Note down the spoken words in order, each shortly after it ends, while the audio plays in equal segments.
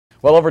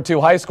Well, over to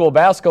high school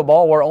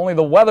basketball, where only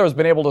the weather has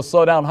been able to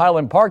slow down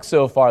Highland Park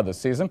so far this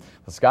season.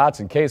 The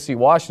Scots and KC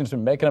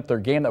Washington making up their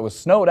game that was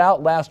snowed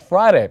out last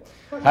Friday.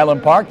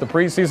 Highland Park, the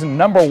preseason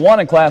 #1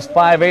 in Class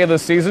 5A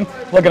this season,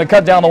 looking to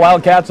cut down the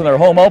Wildcats in their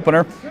home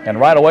opener. And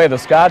right away, the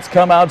Scots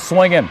come out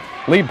swinging.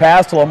 Lead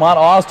pass to Lamont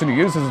Austin, who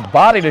uses his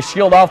body to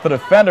shield off the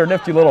defender.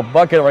 Nifty little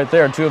bucket right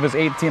there, 2 of his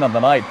 18 on the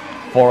night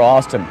for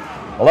Austin.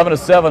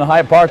 11-7,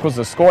 High Park was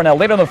the score. Now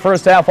later in the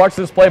first half, watch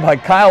this play by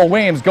Kyle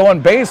Weems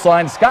going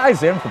baseline,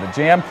 skies in for the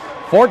jam.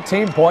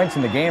 14 points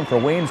in the game for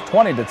Weems,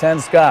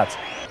 20-10 Scots.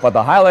 But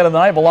the highlight of the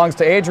night belongs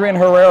to Adrian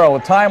Herrera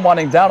with time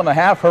winding down in the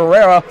half.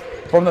 Herrera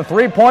from the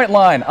three-point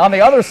line on the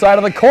other side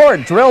of the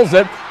court drills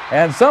it.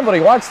 And somebody,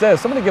 watch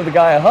this, somebody give the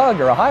guy a hug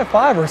or a high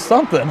five or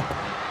something.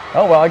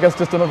 Oh, well, I guess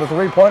just another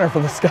three-pointer for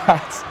the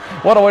Scots.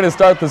 What a way to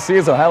start the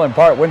season. Highland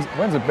Park wins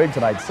it big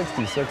tonight,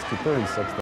 66-36.